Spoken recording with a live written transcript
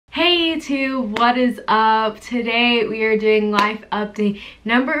YouTube, what is up? Today we are doing life update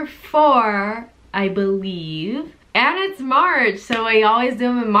number 4, I believe. And it's March, so we always do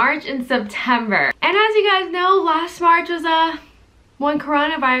them in March and September. And as you guys know, last March was when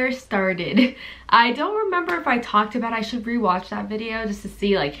coronavirus started. I don't remember if I talked about it. I should rewatch that video just to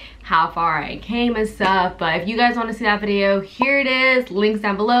see like how far I came and stuff. But if you guys want to see that video, here it is. Links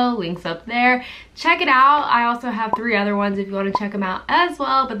down below, links up there. Check it out. I also have 3 other ones if you want to check them out as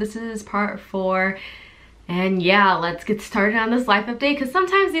well. But this is part 4. And yeah, let's get started on this life update because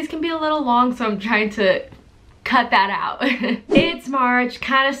sometimes these can be a little long, so I'm trying to cut that out. It's March,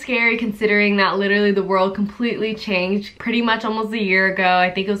 kind of scary considering that literally the world completely changed pretty much almost a year ago. I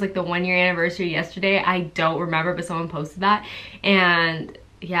think it was like the 1-year anniversary yesterday. I don't remember, but someone posted that. And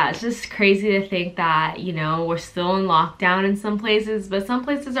yeah, it's just crazy to think that, you know, we're still in lockdown in some places, but some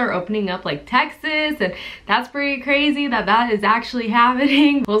places are opening up like Texas, and that's pretty crazy that that is actually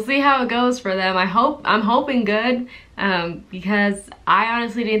happening. We'll see how it goes for them. I'm hoping good. Because I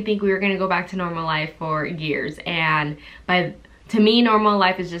honestly didn't think we were gonna go back to normal life for years, and to me normal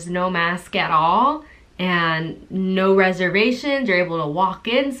life is just no mask at all and no reservations. You're able to walk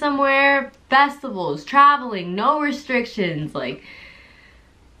in somewhere, festivals, traveling, no restrictions, like,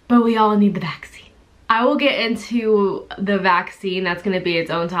 but we all need the vaccine. I will get into the vaccine, that's gonna be its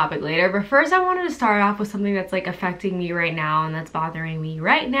own topic later, but first I wanted to start off with something that's like affecting me right now and that's bothering me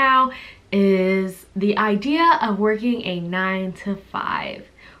right now, is the idea of working a 9 to 5.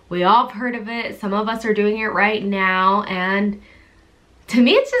 We all have heard of it. Some of us are doing it right now, and to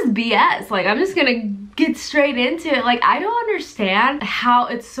me it's just BS. Like, I'm just gonna get straight into it. Like, I don't understand how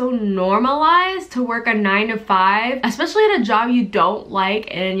it's so normalized to work a 9 to 5, especially at a job you don't like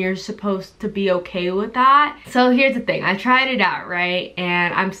and you're supposed to be okay with that. So here's the thing, I tried it out, right?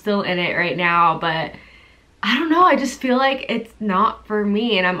 And I'm still in it right now, but I don't know, I just feel like it's not for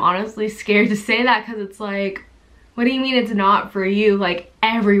me, and I'm honestly scared to say that because it's like, what do you mean it's not for you? Like,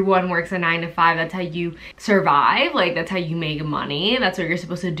 everyone works a 9 to 5. That's how you survive. Like, that's how you make money. That's what you're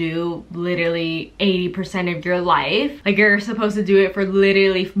supposed to do literally 80% of your life. Like, you're supposed to do it for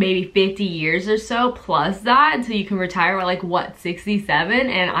literally maybe 50 years or so plus that until you can retire at like, what, 67?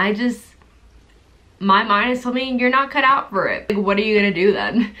 And I just, my mind is telling me you're not cut out for it. Like, what are you gonna do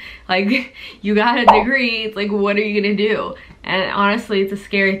then? Like, you got a degree, it's like, what are you gonna do? And honestly, it's a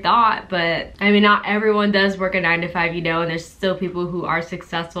scary thought, but I mean, not everyone does work a 9 to 5, you know, and there's still people who are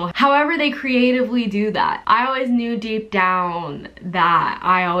successful. However, they creatively do that. I always knew deep down that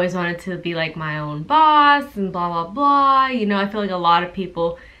I always wanted to be like my own boss and blah, blah, blah. You know, I feel like a lot of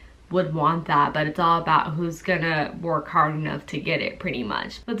people would want that, but it's all about who's gonna work hard enough to get it, pretty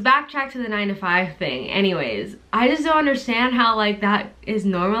much. Let's backtrack to the 9 to 5 thing. Anyways, I just don't understand how like that is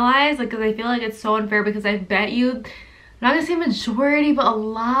normalized, like, because I feel like it's so unfair, because I bet you, I'm not gonna say majority, but a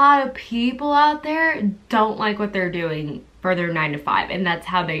lot of people out there don't like what they're doing for their 9 to 5, and that's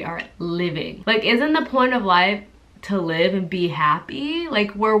how they are living. Like, isn't the point of life to live and be happy?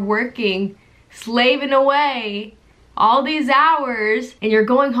 Like, we're working, slaving away all these hours, and you're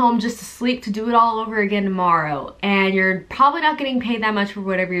going home just to sleep to do it all over again tomorrow, and you're probably not getting paid that much for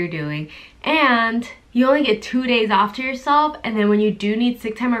whatever you're doing, and you only get 2 days off to yourself, and then when you do need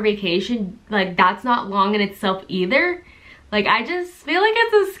sick time or vacation, like, that's not long in itself either. Like, I just feel like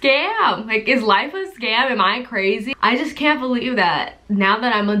it's a scam. Like, is life a scam? Am I crazy? I just can't believe that now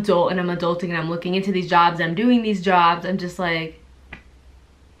that I'm adult and I'm adulting and I'm looking into these jobs, I'm doing these jobs, I'm just like,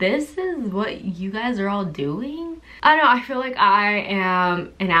 this is what you guys are all doing? I don't know, I feel like I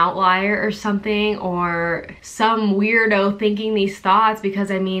am an outlier or something, or some weirdo thinking these thoughts, because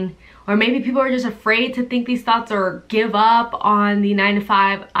I mean, or maybe people are just afraid to think these thoughts or give up on the 9 to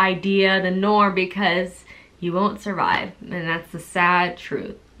 5 idea, the norm, because you won't survive, and that's the sad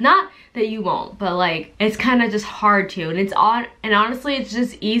truth. Not that you won't, but like, it's kind of just hard to, and honestly, it's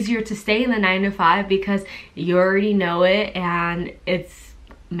just easier to stay in the 9 to 5 because you already know it and it's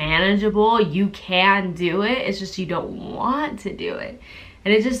manageable. You can do it, it's just you don't want to do it.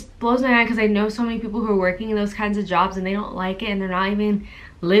 And it just blows my mind because I know so many people who are working in those kinds of jobs and they don't like it, and they're not even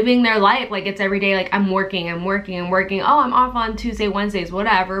living their life. Like, it's every day, like, I'm working. Oh, I'm off on Tuesday, Wednesdays,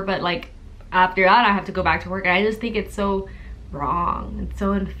 whatever, but like, after that I have to go back to work, and I just think it's so wrong. It's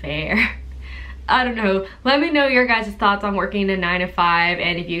so unfair. I don't know, let me know your guys' thoughts on working a 9 to 5,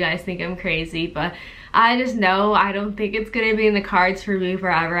 and if you guys think I'm crazy, but I just know I don't think it's gonna be in the cards for me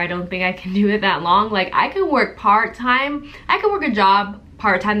forever. I don't think I can do it that long. Like, I could work part-time, I could work a job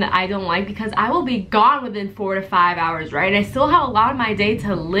part-time that I don't like, because I will be gone within 4 to 5 hours, right? I still have a lot of my day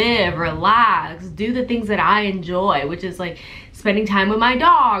to live, relax, do the things that I enjoy, which is like spending time with my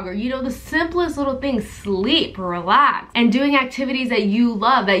dog, or you know, the simplest little things, sleep, relax, and doing activities that you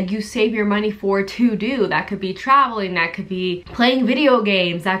love, that you save your money for to do. That could be traveling, that could be playing video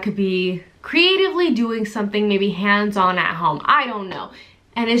games, that could be creatively doing something maybe hands-on at home. I don't know.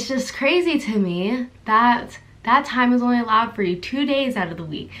 And it's just crazy to me that that time is only allowed for you 2 days out of the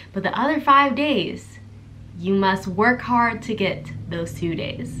week, but the other 5 days, you must work hard to get those 2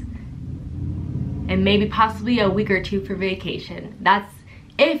 days. And maybe possibly a week or two for vacation. That's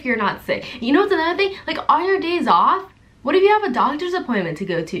if you're not sick. You know what's another thing? Like, all your days off, what if you have a doctor's appointment to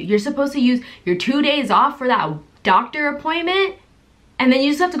go to? You're supposed to use your 2 days off for that doctor appointment, and then you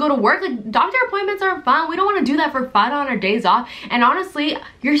just have to go to work. Like, doctor appointments are fun. We don't want to do that for fun on our days off. And honestly,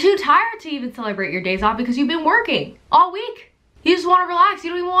 you're too tired to even celebrate your days off because you've been working all week. You just want to relax. You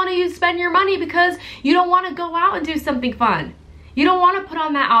don't even want to spend your money because you don't want to go out and do something fun. You don't want to put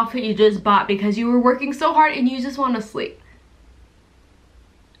on that outfit you just bought because you were working so hard and you just want to sleep.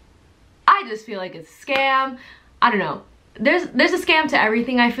 I just feel like it's a scam. I don't know. There's a scam to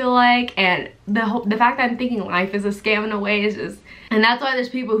everything, I feel like, and the fact that I'm thinking life is a scam in a way is just, and that's why there's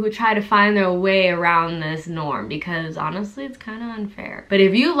people who try to find their way around this norm, because honestly it's kind of unfair. But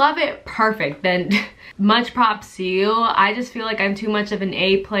if you love it, perfect, then much props to you. I just feel like I'm too much of an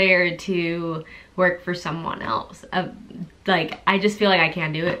A player to work for someone else. Like, I just feel like I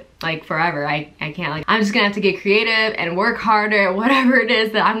can't do it like forever. I can't. Like, I'm just gonna have to get creative and work harder, whatever it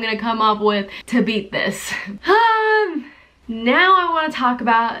is that I'm gonna come up with to beat this. Now I want to talk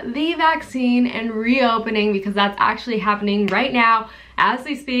about the vaccine and reopening, because that's actually happening right now as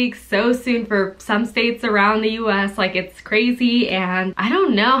we speak, so soon for some states around the US. Like, it's crazy, and I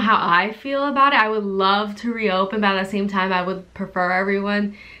don't know how I feel about it. I would love to reopen, but at the same time I would prefer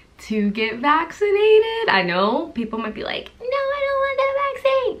everyone to get vaccinated. I know people might be like, no, I don't want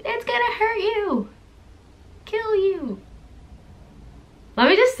that vaccine, it's gonna hurt you, kill you. Let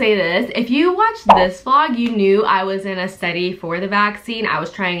me just say this, if you watched this vlog, you knew I was in a study for the vaccine. I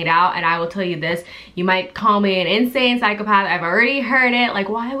was trying it out, and I will tell you this, you might call me an insane psychopath. I've already heard it. Like,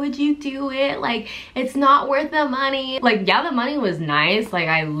 why would you do it? Like, it's not worth the money. Like, yeah, the money was nice. Like,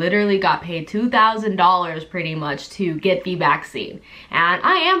 I literally got paid $2,000 pretty much to get the vaccine. And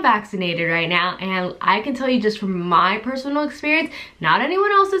I am vaccinated right now, and I can tell you just from my personal experience, not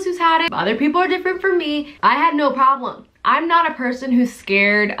anyone else's who's had it, other people are different from me, I had no problem. I'm not a person who's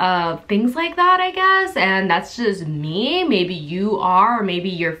scared of things like that, I guess, and that's just me. Maybe you are, or maybe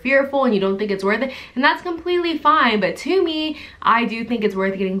you're fearful and you don't think it's worth it, and that's completely fine. But to me, I do think it's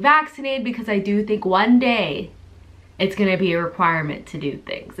worth getting vaccinated, because I do think one day it's gonna be a requirement to do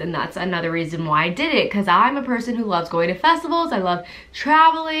things, and that's another reason why I did it, because I'm a person who loves going to festivals, I love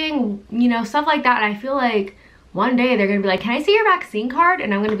traveling, you know, stuff like that, and I feel like one day they're gonna be like, can I see your vaccine card?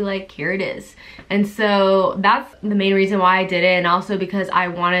 And I'm gonna be like, here it is. And so that's the main reason why I did it, and also because I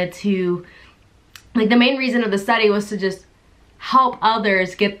wanted to, like, the main reason of the study was to just help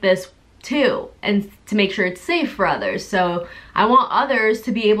others get this too, and to make sure it's safe for others. So I want others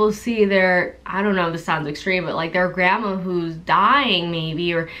to be able to see their, I don't know, this sounds extreme, but like their grandma who's dying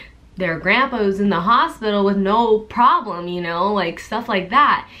maybe, or their grandpa who's in the hospital with no problem, you know, like stuff like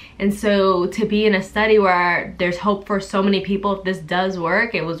that. And so to be in a study where there's hope for so many people, if this does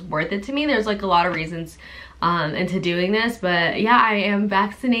work, it was worth it to me. There's like a lot of reasons into doing this, but yeah, I am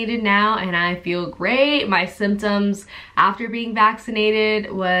vaccinated now and I feel great. My symptoms after being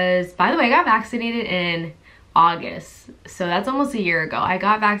vaccinated was, by the way, I got vaccinated in August, so that's almost a year ago. I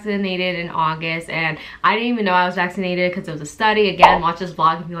got vaccinated in August, and I didn't even know I was vaccinated because it was a study. Again, watch this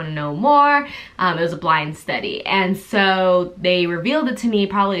vlog if you want to know more. It was a blind study, and so they revealed it to me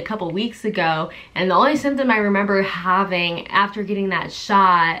probably a couple weeks ago, and the only symptom I remember having after getting that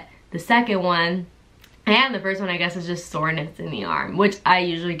shot, the second one, and the first one, I guess, is just soreness in the arm, which I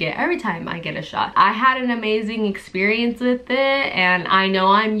usually get every time I get a shot. I had an amazing experience with it, and I know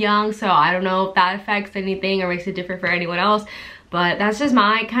I'm young, so I don't know if that affects anything or makes it different for anyone else, but that's just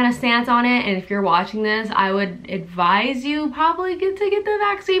my kind of stance on it. And if you're watching this, I would advise you probably get the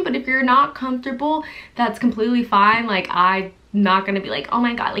vaccine, but if you're not comfortable, that's completely fine. Like, I'm not gonna be like, oh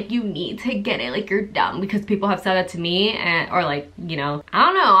my god, like, you need to get it, like, you're dumb, because people have said that to me, and or like, you know, I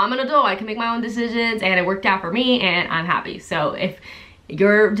don't know, I'm an adult, I can make my own decisions, and it worked out for me, and I'm happy. So if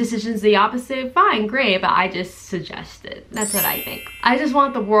your decision's the opposite, fine, great, but I just suggest it. That's what I think. I just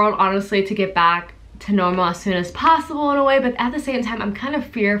want the world, honestly, to get back to normal as soon as possible in a way, but at the same time, I'm kind of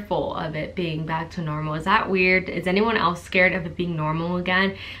fearful of it being back to normal. Is that weird? Is anyone else scared of it being normal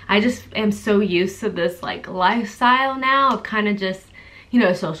again? I just am so used to this like lifestyle now of kind of just, you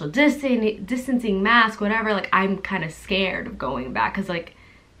know, social distancing, mask, whatever. Like, I'm kind of scared of going back, because like,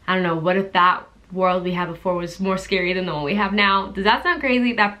 I don't know, what if that world we had before was more scary than the one we have now. Does that sound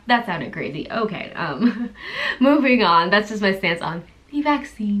crazy? That sounded crazy. Okay, moving on. That's just my stance on the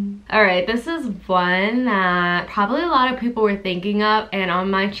vaccine. All right, this is one that probably a lot of people were thinking of, and on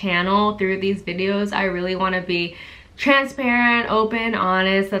my channel through these videos, I really want to be transparent, open,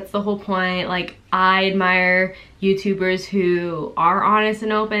 honest. That's the whole point. Like, I admire YouTubers who are honest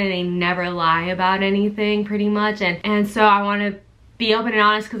and open and they never lie about anything pretty much, and so I want to be open and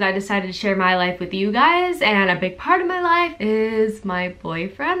honest because I decided to share my life with you guys, and a big part of my life is my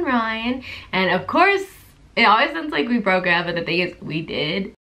boyfriend Ryan. And of course it always sounds like we broke up, but the thing is we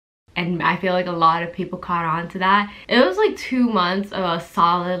did, and I feel like a lot of people caught on to that. It was like 2 months of a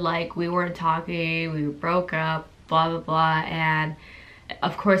solid, like, we weren't talking, we broke up, blah blah blah, and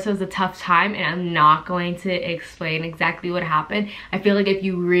of course it was a tough time, and I'm not going to explain exactly what happened. I feel like if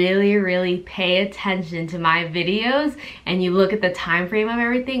you really pay attention to my videos and you look at the time frame of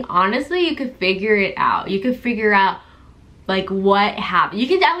everything, honestly you could figure it out. You could figure out like what happened. You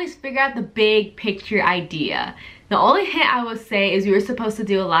can at least figure out the big picture idea. The only hint I will say is we were supposed to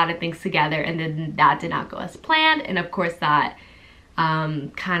do a lot of things together, and then that did not go as planned, and of course that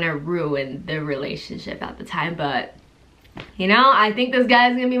kind of ruined the relationship at the time. But you know, I think this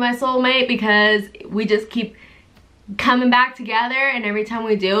guy's gonna be my soulmate because we just keep coming back together, and every time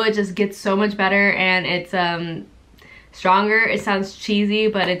we do it just gets so much better, and it's stronger. It sounds cheesy,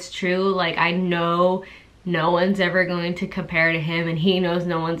 but it's true. Like, I know no one's ever going to compare to him, and he knows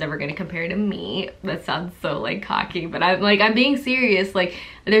no one's ever going to compare to me. That sounds so like cocky, but I'm being serious. Like,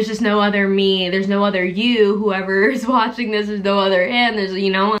 there's just no other me, there's no other you, whoever is watching this, there's no other him. There's,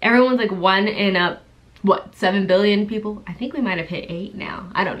 you know, everyone's like one in a, what, 7 billion people? I think we might have hit 8 now.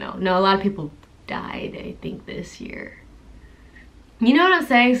 I don't know. No, a lot of people died, I think, this year. You know what I'm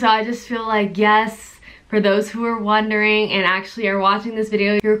saying? So I just feel like, yes, for those who are wondering and actually are watching this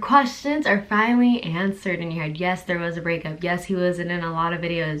video, your questions are finally answered in your head. Yes, there was a breakup. Yes, he wasn't in a lot of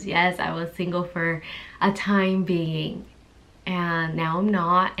videos. Yes, I was single for a time being. And now I'm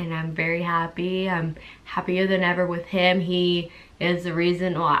not, and I'm very happy. I'm happier than ever with him. He is the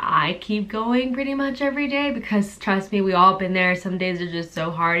reason why I keep going pretty much every day, because trust me, we all been there. Some days are just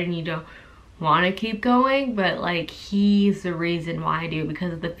so hard and you don't want to keep going, but like, he's the reason why I do,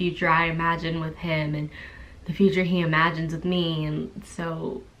 because of the future I imagine with him and the future he imagines with me. And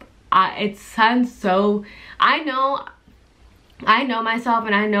so it sounds so, I know myself,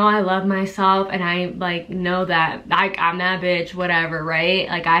 and I know I love myself, and I like know that like I'm that bitch, whatever, right?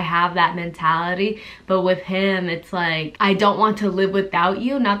 Like, I have that mentality. But with him, it's like, I don't want to live without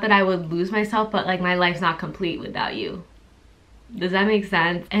you. Not that I would lose myself, but like, my life's not complete without you. Does that make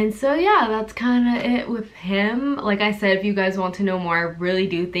sense? And so yeah, that's kind of it with him. Like I said, if you guys want to know more, I really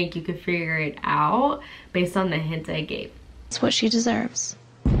do think you could figure it out based on the hints I gave. It's what she deserves.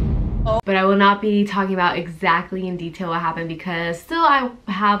 But I will not be talking about exactly in detail what happened, because still I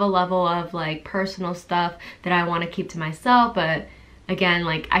have a level of like personal stuff that I want to keep to myself. But again,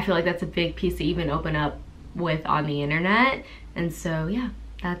 like, I feel like that's a big piece to even open up with on the internet. And so yeah,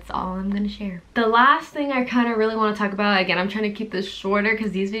 that's all I'm gonna share. The last thing I kind of really want to talk about, again, I'm trying to keep this shorter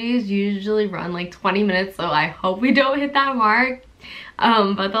because these videos usually run like 20 minutes, so I hope we don't hit that mark.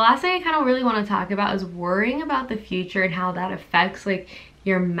 But the last thing I kind of really want to talk about is worrying about the future and how that affects like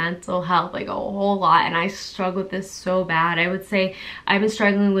your mental health, like a whole lot. And I struggle with this so bad. I would say I've been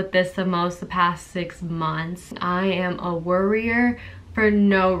struggling with this the most the past 6 months. I am a worrier for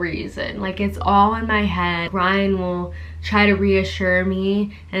no reason. Like, it's all in my head. Ryan will try to reassure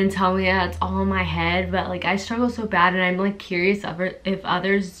me and tell me that it's all in my head, but like, I struggle so bad, and I'm like curious if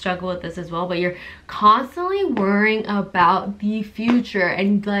others struggle with this as well. But you're constantly worrying about the future,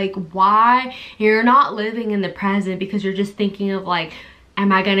 and like, why you're not living in the present, because you're just thinking of like,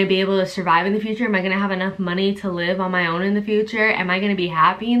 am I gonna be able to survive in the future? Am I gonna have enough money to live on my own in the future? Am I gonna be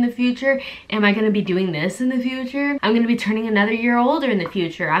happy in the future? Am I gonna be doing this in the future? I'm gonna be turning another year older in the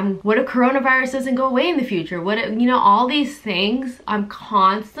future. What if coronavirus doesn't go away in the future? What if, you know, all these things I'm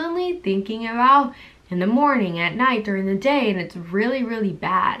constantly thinking about in the morning, at night, during the day, and it's really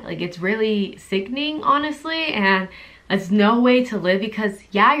bad. Like, it's really sickening, honestly, and it's no way to live, because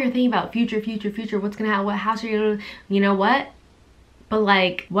yeah, you're thinking about future, what's gonna happen, what house are you gonna, you know what? But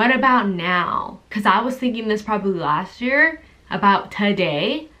like, what about now? Because I was thinking this probably last year about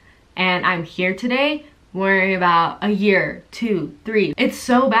today, and I'm here today worrying about a year, 2, 3. It's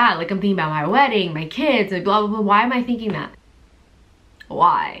so bad. Like, I'm thinking about my wedding, my kids, like blah blah blah. Why am I thinking that?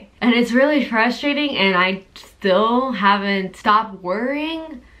 Why? And it's really frustrating, and I still haven't stopped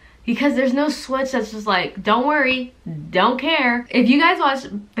worrying, because there's no switch that's just like, don't worry, don't care. If you guys watch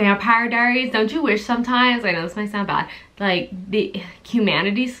Vampire Diaries, don't you wish sometimes, I know this might sound bad, like the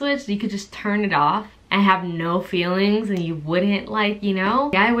humanity switch, you could just turn it off and have no feelings and you wouldn't, like, you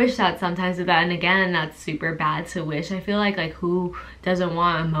know? Yeah, I wish that sometimes with that, and again, that's super bad to wish. I feel like who doesn't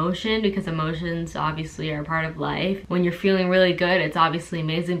want emotion, because emotions obviously are a part of life. When you're feeling really good, it's obviously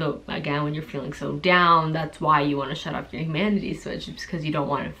amazing, but again, when you're feeling so down, that's why you want to shut off your humanity switch, just because you don't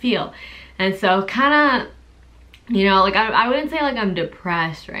want to feel. And so kind of, you know, like I wouldn't say like I'm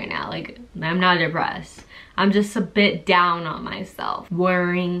depressed right now. Like, I'm not depressed. I'm just a bit down on myself,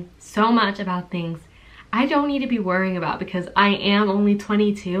 worrying so much about things I don't need to be worrying about, because I am only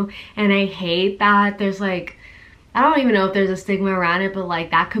 22, and I hate that there's like, I don't even know if there's a stigma around it, but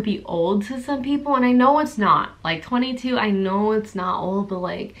like that could be old to some people, and I know it's not. Like 22, I know it's not old, but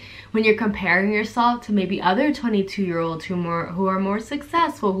like when you're comparing yourself to maybe other 22-year-olds who are more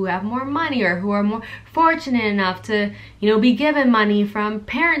successful, who have more money, or who are more fortunate enough to, you know, be given money from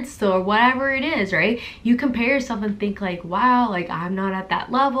parents still, or whatever it is, right? You compare yourself and think like, wow, like I'm not at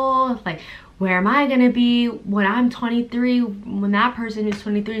that level. Like, where am I gonna be when I'm 23, when that person who's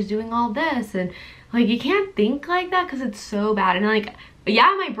 23 is doing all this? And like, you can't think like that because it's so bad. And like,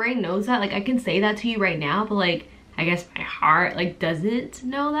 yeah, my brain knows that. Like, I can say that to you right now, but like, I guess my heart like doesn't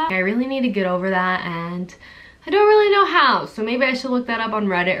know that. I really need to get over that, and I don't really know how. So maybe I should look that up on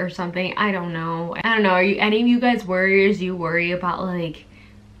Reddit or something. I don't know. Are you, any of you guys worriers? You worry about like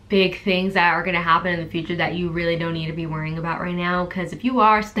big things that are gonna happen in the future that you really don't need to be worrying about right now? Because if you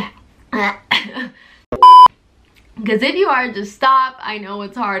are, because if you are, just stop. I know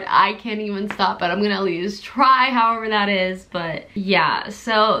it's hard. I can't even stop, but I'm gonna at least try, however that is. But yeah,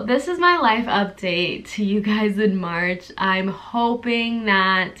 so this is my life update to you guys in March. I'm hoping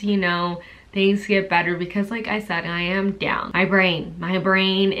that, you know, things get better, because like I said, I am down. My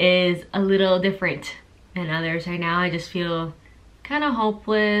brain is a little different than others right now. I just feel kind of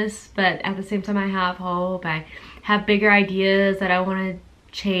hopeless, but at the same time I have hope. I have bigger ideas that I want to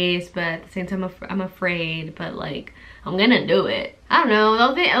chase, but at the same time I'm afraid, but like I'm gonna do it. I don't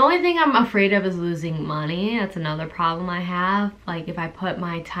know, the only thing I'm afraid of is losing money. That's another problem I have. Like, if I put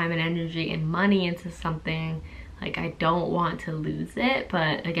my time and energy and money into something, like I don't want to lose it.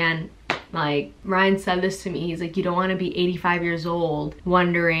 But again, like Ryan said this to me, he's like, you don't want to be 85 years old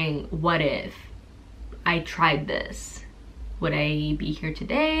wondering, what if I tried this? Would I be here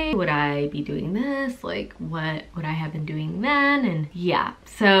today? Would I be doing this? Like, what would I have been doing then? And yeah,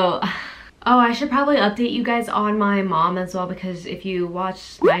 so, oh, I should probably update you guys on my mom as well, because if you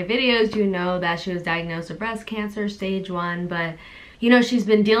watch my videos, you know that she was diagnosed with breast cancer, stage 1, but you know, she's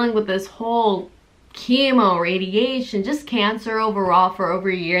been dealing with this whole chemo, radiation, just cancer overall for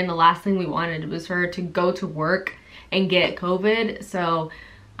over a year, and the last thing we wanted was her to go to work and get COVID. So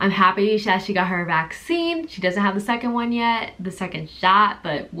I'm happy that she got her vaccine. She doesn't have the second one yet, the second shot,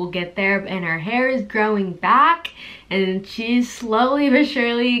 but we'll get there. And her hair is growing back, and she's slowly but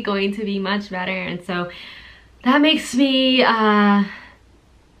surely going to be much better. And so that makes me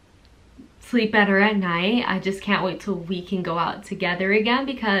sleep better at night. I just can't wait till we can go out together again,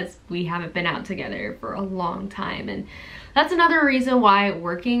 because we haven't been out together for a long time. And that's another reason why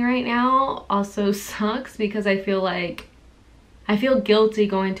working right now also sucks, because I feel guilty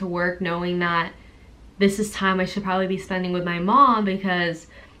going to work knowing that this is time I should probably be spending with my mom, because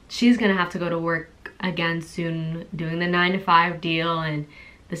she's gonna have to go to work again soon doing the 9-to-5 deal, and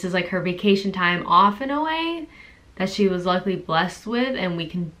this is like her vacation time off in a way that she was luckily blessed with, and we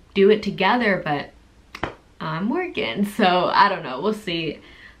can do it together, but I'm working. So I don't know, we'll see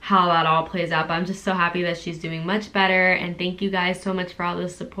how that all plays out, but I'm just so happy that she's doing much better. And thank you guys so much for all the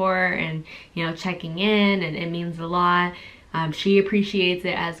support and, you know, checking in, and it means a lot. She appreciates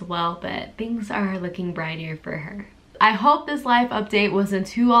it as well, but things are looking brighter for her. I hope this life update wasn't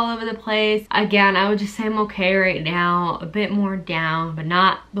too all over the place. Again, I would just say I'm okay right now, a bit more down, but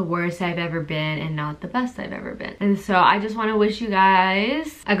not the worst I've ever been and not the best I've ever been. And so I just want to wish you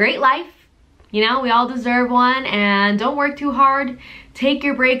guys a great life. You know, we all deserve one, and don't work too hard. Take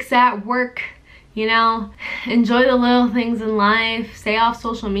your breaks at work. You know, enjoy the little things in life. Stay off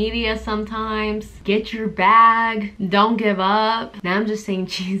social media sometimes. Get your bag. Don't give up. Now I'm just saying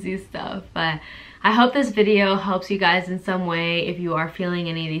cheesy stuff, but I hope this video helps you guys in some way if you are feeling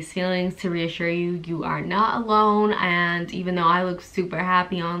any of these feelings, to reassure you, you are not alone. And even though I look super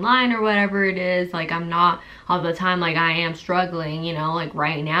happy online or whatever it is, like I'm not all the time. Like I am struggling, you know, like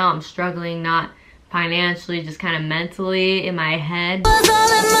right now I'm struggling, not financially, just kind of mentally in my head.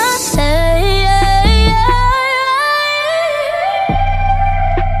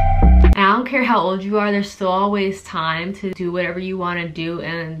 I don't care how old you are, there's still always time to do whatever you want to do,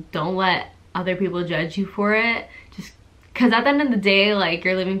 and don't let other people judge you for it. Just because at the end of the day, like,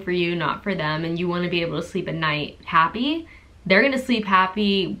 you're living for you, not for them, and you want to be able to sleep at night happy. They're gonna sleep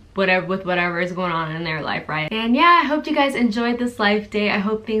happy with whatever is going on in their life, right? And yeah, I hope you guys enjoyed this life day. I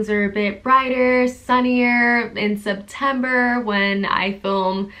hope things are a bit brighter, sunnier in September when I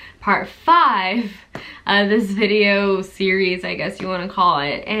film part 5 of this video series, I guess you want to call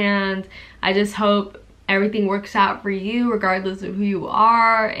it. And I just hope everything works out for you regardless of who you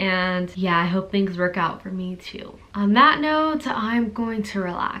are. And yeah, I hope things work out for me too. On that note, I'm going to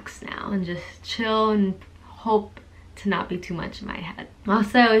relax now and just chill and hope to not be too much in my head.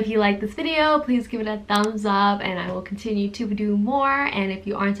 Also, if you like this video, please give it a thumbs up and I will continue to do more. And if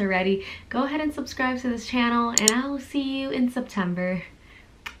you aren't already, go ahead and subscribe to this channel, and I will see you in September.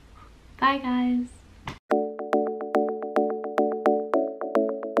 Bye guys.